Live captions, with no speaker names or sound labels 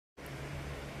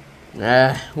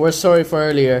We're sorry for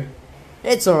earlier.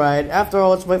 It's alright, after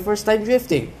all, it's my first time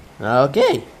drifting.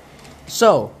 Okay,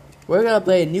 so, we're gonna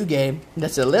play a new game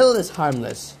that's a little less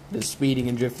harmless than speeding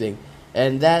and drifting.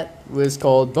 And that was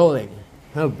called bowling.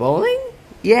 Bowling?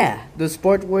 Yeah, the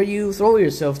sport where you throw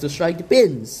yourself to strike the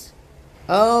pins.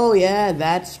 Oh yeah,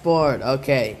 that sport.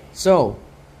 Okay, so,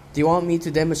 do you want me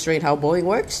to demonstrate how bowling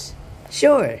works?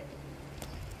 Sure.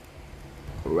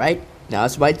 Right, now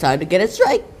it's my time to get a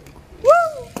strike.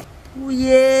 Woo!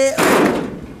 Yeah!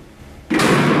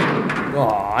 Oh,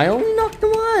 I only knocked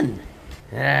one.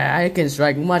 I can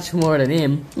strike much more than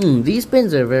him. These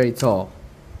pins are very tall.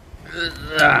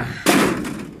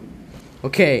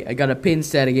 Okay, I got a pin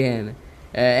set again.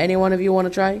 Any one of you want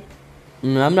to try?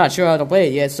 I'm not sure how to play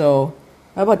it yet, so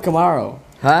how about Camaro?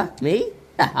 Huh? Me?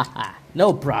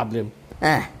 No problem.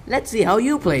 Let's see how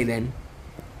you play then.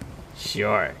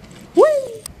 Sure.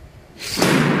 Whee!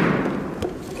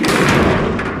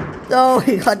 Oh,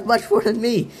 he got much more than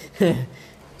me.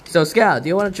 So, Scout, do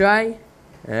you want to try?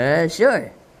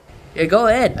 Sure. Yeah, go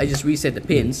ahead. I just reset the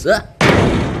pins.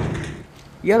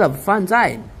 You'll have a fun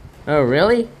time. Oh,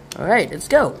 really? Alright, let's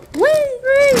go. Whee!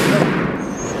 Whee!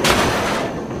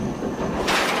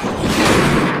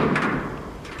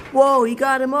 Whoa, he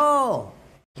got them all.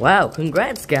 Wow,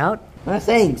 congrats, Scout.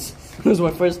 Thanks. It was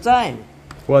my first time.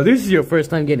 Well, this is your first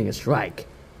time getting a strike.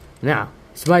 Now,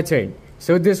 it's my turn.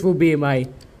 So this will be my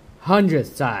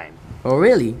 100th time. Oh,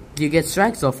 really? Do you get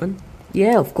strikes often?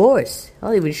 Yeah, of course.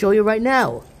 I'll even show you right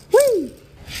now. Whee!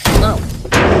 Oh.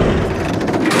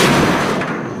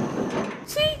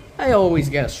 See? I always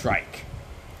get a strike.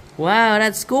 Wow,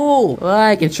 that's cool. Well,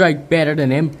 I can strike better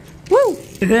than him. Woo!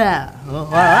 Yeah.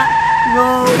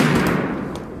 No.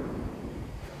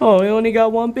 Oh, I only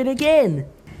got one pin again.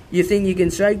 You think you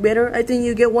can strike better? I think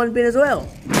you get one pin as well.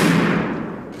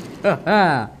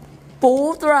 Haha.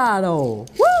 Full throttle.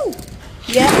 Woo!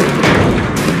 Yeah.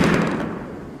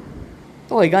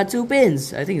 Oh, I got two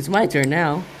pins. I think it's my turn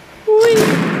now. Whee!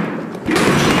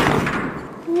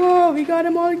 Whoa, we got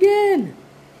them all again.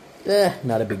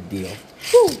 Not a big deal.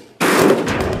 Woo!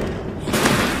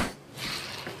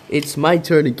 It's my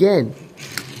turn again.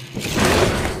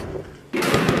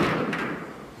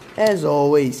 As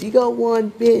always, you got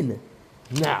one pin.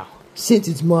 Now, since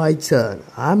it's my turn,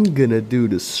 I'm gonna do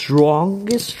the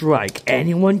strongest strike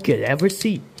anyone could ever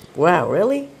see. Wow,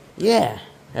 really? Yeah,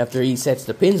 after he sets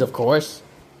the pins, of course.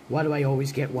 Why do I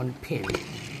always get one pin?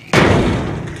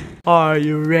 Are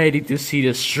you ready to see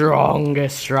the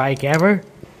strongest strike ever?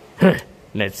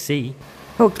 Let's see.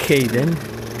 Okay then. 1,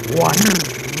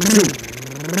 2,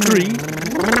 3,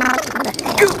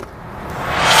 go!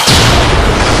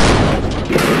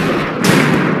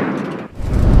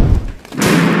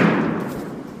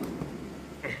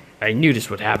 I knew this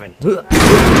would happen.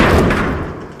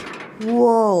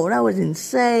 Whoa, that was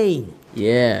insane.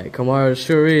 Yeah, Camaro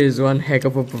sure is one heck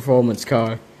of a performance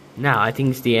car. Now, I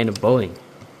think it's the end of bowling.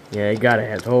 Yeah, I gotta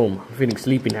head home. I'm feeling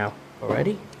sleepy now.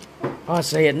 Already? Oh,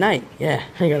 say at night. Yeah,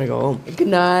 I gotta go home. Good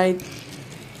night.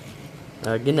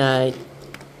 Good night.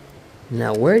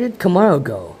 Now, where did Camaro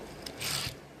go?